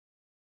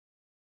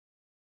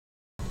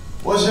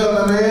What's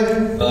up, my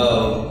man?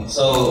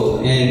 So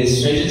in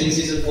Stranger Things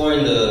season 4,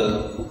 in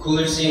the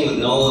cooler scene with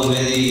Noah,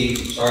 Millie,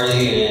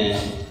 Charlie,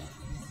 and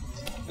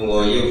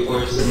well, you of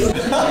course.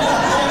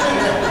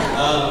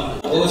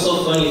 What was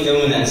so funny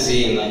filming that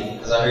scene? Like,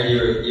 because I heard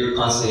you were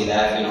constantly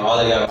laughing, or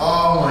all they got.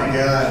 Oh my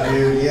god,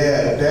 dude!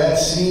 Yeah, that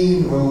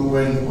scene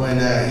when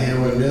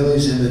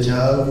Millie's in the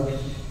tub,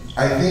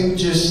 I think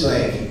just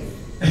like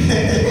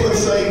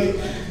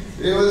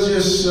it was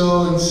just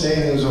so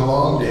insane. It was a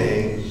long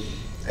day,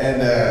 and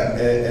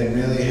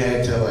Millie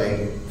had to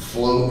like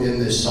float in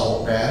this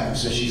salt bath.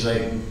 So she's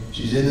in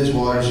this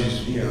water.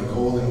 She's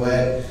cold and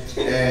wet,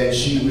 and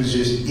she was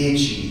just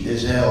itchy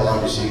as hell.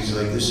 Obviously, because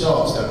like the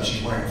salt stuff. And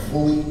she's wearing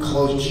fully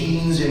closed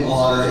jeans in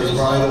water. It's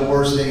probably the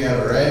worst thing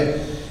ever, right?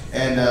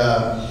 And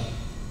I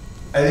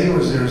think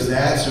there was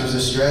that. So it was the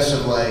stress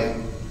of like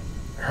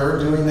her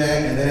doing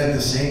that, and then at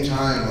the same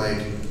time,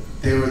 like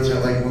they were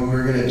like when we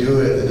were gonna do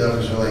it, the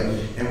Duffers were like,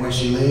 and when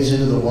she lays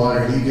into the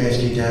water, you guys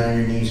get down on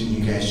your knees and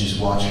you guys just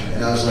watch her.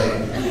 And I was like,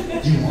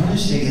 you want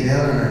us to get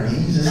down on our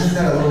knees? Isn't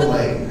that a little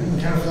like?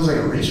 It kind of feels like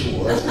a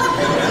ritual.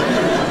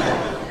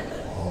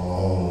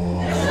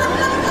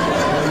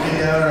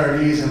 Down on our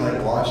knees and like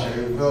watch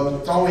her.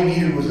 Well, all we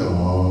needed was a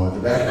in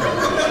the background.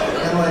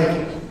 And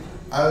like,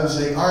 I was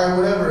like, all right,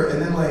 whatever.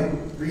 And then like,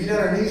 we get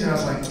on our knees and I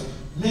was like,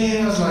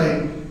 man,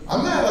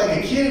 I'm not like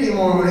a kid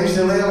anymore when I used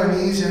to lay on my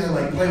knees and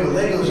like play with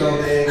Legos all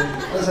day.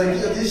 I was like,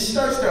 this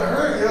starts to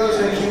hurt. I was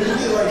like, can we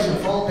get like some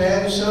foam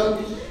pads or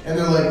something? And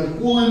they're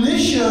like, well, in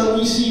this shot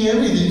we see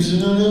everything, so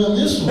no on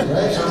this one,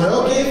 right? So I was like,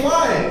 okay,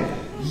 fine.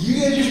 You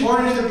guys just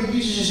wanted us to,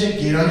 you just said,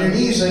 get on your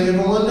knees like it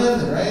was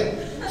nothing, right?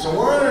 So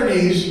we're on our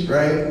knees,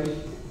 right?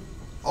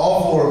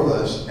 All four of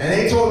us. And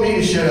they told me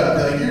to shut up.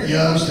 They're like, you're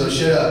young still,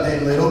 shut up.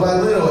 And little by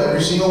little,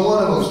 every single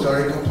one of them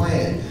started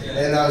complaining.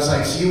 And I was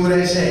like, see what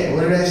I say?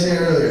 What did I say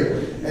earlier?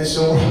 And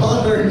so we're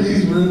on our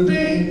knees, we're in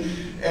pain.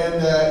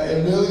 And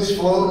Millie's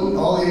floating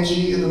all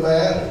itchy in the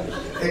bath.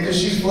 And because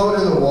she's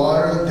floating in the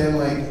water, then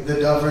like the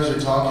Duffers are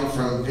talking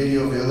from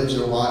Video Village,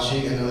 they're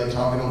watching, and they're like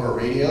talking over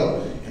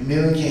radio. And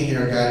Millie can't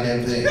hear a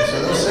goddamn thing.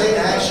 So they'll say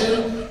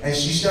action, and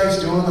she starts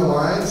doing the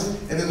lines,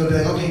 and then they'll be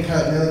like, okay,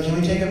 cut, Millie, can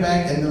we take it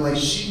back? And then like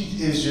she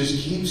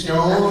just keeps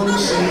going,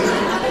 singing.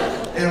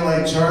 And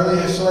like Charlie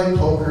has to like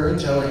poke her and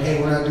tell her, hey,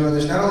 we're not doing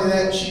this. Not only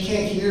that, she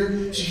can't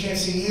hear, she can't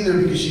see either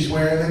because she's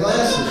wearing the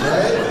glasses,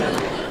 right?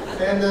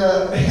 And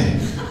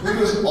it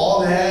was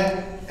all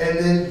that. And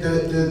then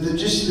the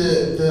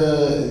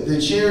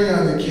cherry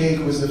on the cake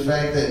was the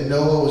fact that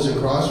Noah was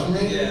across from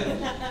me.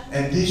 Yeah.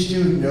 And this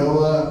dude,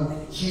 Noah,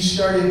 he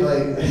started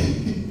like,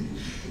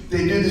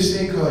 they do this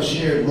thing called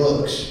shared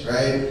looks,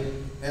 right?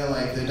 And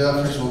like the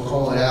Duffers will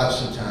call it out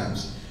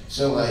sometimes.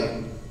 So like,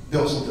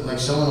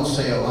 someone will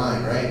say a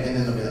line, right? And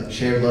then they'll be like,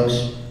 shared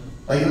looks.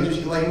 Like,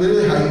 like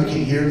literally how you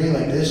can hear me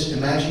like this.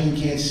 Imagine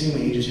you can't see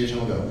me, you just hear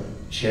someone go,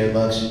 shared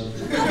looks.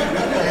 And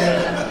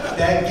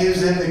that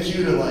gives them the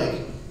cue to like,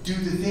 do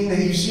the thing that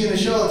you see in the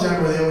show all the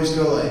time where they always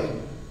go like,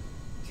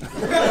 you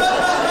know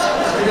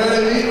what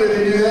I mean? Where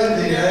they do that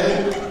thing,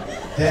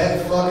 right?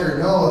 That fucker,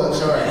 Noah,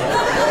 sorry.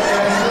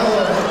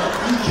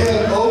 He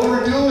kept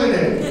overdoing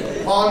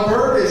it on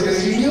purpose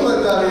because he knew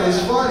I thought it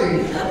was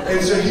funny.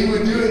 And so he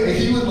would do it, and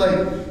he would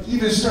like, he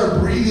would start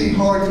breathing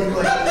hard. He would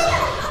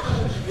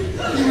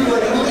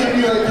like look at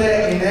me like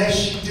that, and that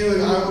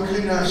dude, I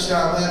could not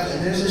stop laughing.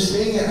 And there's this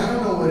thing, I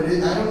don't know what it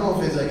is, I don't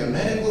know if it's like a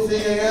medical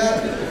thing I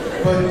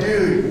got, but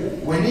dude,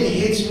 when it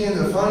hits me in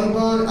the funny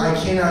bone, I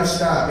cannot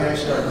stop. And I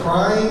start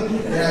crying,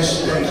 and I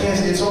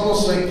can't, it's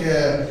almost like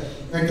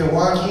the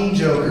Joaquin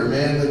Joker,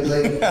 man,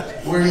 like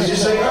where he's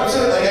just like, I'm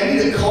so, like, I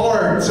need a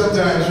card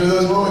sometimes for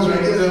those moments when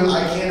I get them,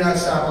 I cannot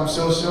stop, I'm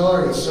so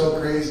sorry, it's so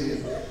crazy.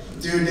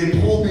 Dude, they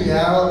pulled me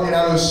out, and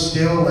I was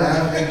still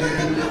laughing,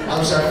 dude.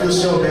 I'm sorry, I feel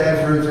so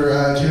bad for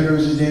Tudor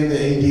was his name, the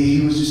AD. He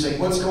was just like,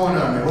 what's going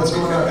on, man? What's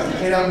going on?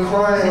 And I'm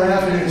crying,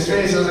 laughing in his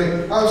face. I was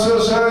like, I'm so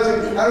sorry. I was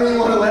like, I don't even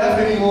want to laugh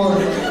anymore.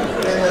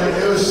 And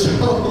like, it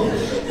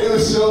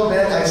was so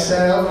bad. I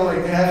sat out for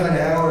like half an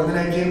hour, and then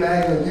I came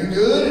back and like, you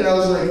good? And I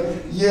was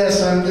like,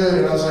 yes, I'm good.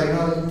 And I was like,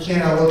 no, you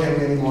cannot look at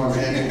me anymore,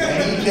 man.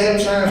 And he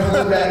kept trying to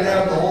pull it back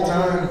out the whole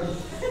time.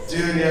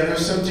 Dude, yeah,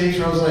 there's some takes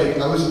where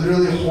I was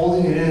literally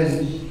holding it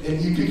in. And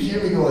you could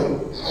hear me going,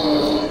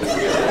 I'm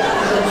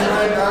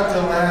trying not to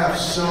laugh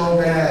so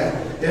bad.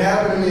 It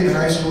happened to me in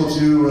high school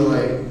too, where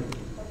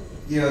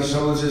like,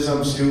 someone says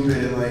something stupid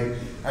and like,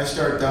 I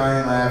start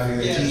dying laughing,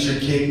 the teacher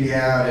kicked me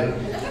out and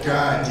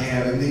god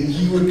damn, and then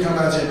he would come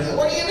out and be like,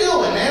 what are you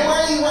doing, man?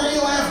 Why are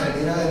you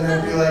laughing? And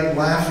I'd be like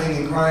laughing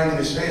and crying in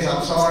his face,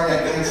 I'm sorry,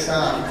 I can't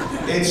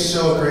stop. It's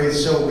so great,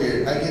 it's so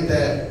weird. I get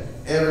that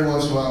every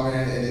once in a while,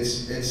 man, and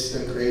it's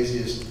the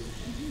craziest,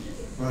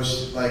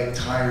 most like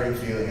tiring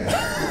feeling ever.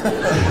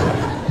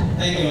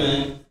 Thank you,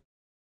 man.